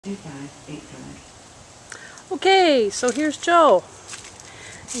Okay, so here's Joe.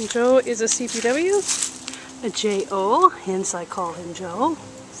 And Joe is a CPW, a J-O, hence I call him Joe.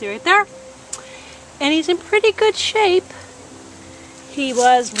 See right there? And he's in pretty good shape. He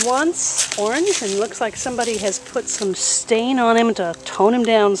was once orange and looks like somebody has put some stain on him to tone him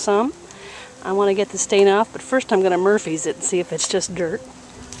down some. I want to get the stain off, but first I'm going to Murphy's it and see if it's just dirt.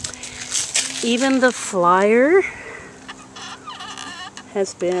 Even the flyer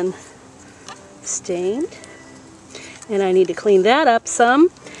has been stained, and I need to clean that up some.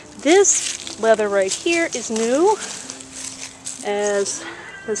 This leather right here is new, as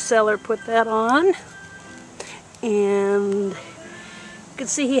the seller put that on, and you can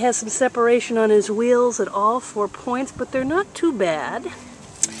see he has some separation on his wheels at all 4 points, but they're not too bad.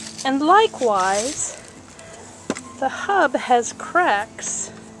 And likewise, the hub has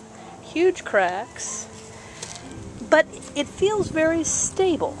cracks, huge cracks, but it feels very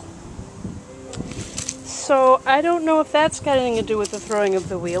stable. So I don't know if that's got anything to do with the throwing of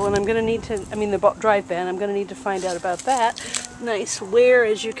the wheel, and I'm going to need to, the drive band, I'm going to need to find out about that. Nice wear,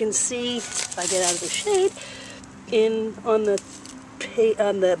 as you can see, if I get out of the shade, on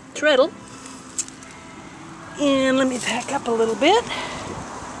the treadle. And let me back up a little bit.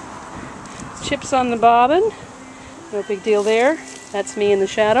 Chips on the bobbin, no big deal there. That's me in the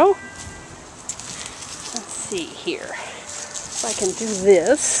shadow. Let's see here, if I can do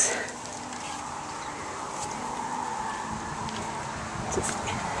this.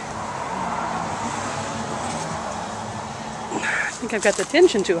 I think I've got the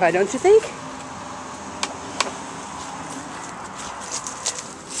tension too high, don't you think?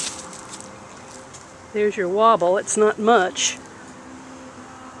 There's your wobble. It's not much.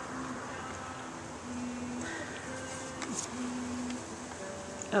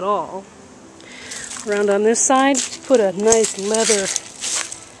 At all. Around on this side, put a nice leather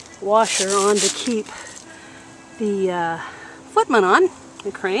washer on to keep the footman on,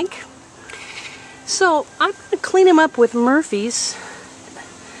 the crank. So I'm going to clean him up with Murphy's.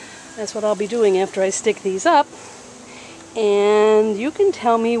 That's what I'll be doing after I stick these up. And you can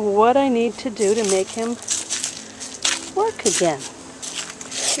tell me what I need to do to make him work again.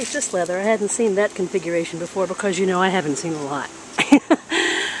 Here's this leather. I hadn't seen that configuration before because, you know, I haven't seen a lot.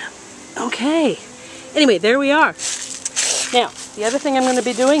 Okay. Anyway, there we are. Now, the other thing I'm going to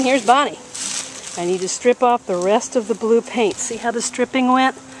be doing, here's Bonnie. I need to strip off the rest of the blue paint. See how the stripping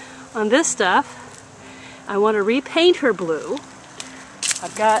went on this stuff? I want to repaint her blue.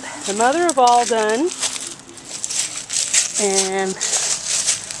 I've got the mother of all done. And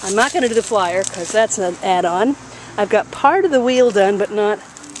I'm not going to do the flyer because that's an add-on. I've got part of the wheel done, but not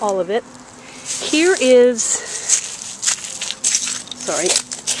all of it. Here is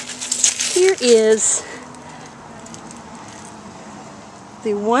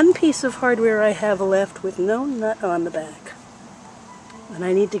the one piece of hardware I have left with no nut on the back. And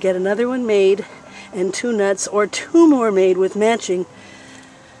I need to get another one made and 2 nuts, or 2 more made with matching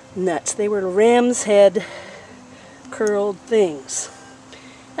nuts. They were ram's head curled things.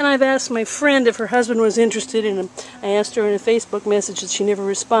 And I've asked my friend if her husband was interested in them. I asked her in a Facebook message that she never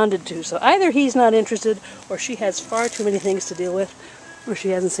responded to. So either he's not interested, or she has far too many things to deal with, or she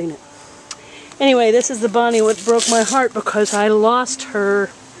hasn't seen it. Anyway, this is the Bonnie what broke my heart because I lost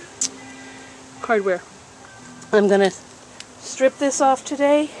her hardware. I'm going to strip this off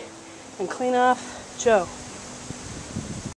today and clean off Joe.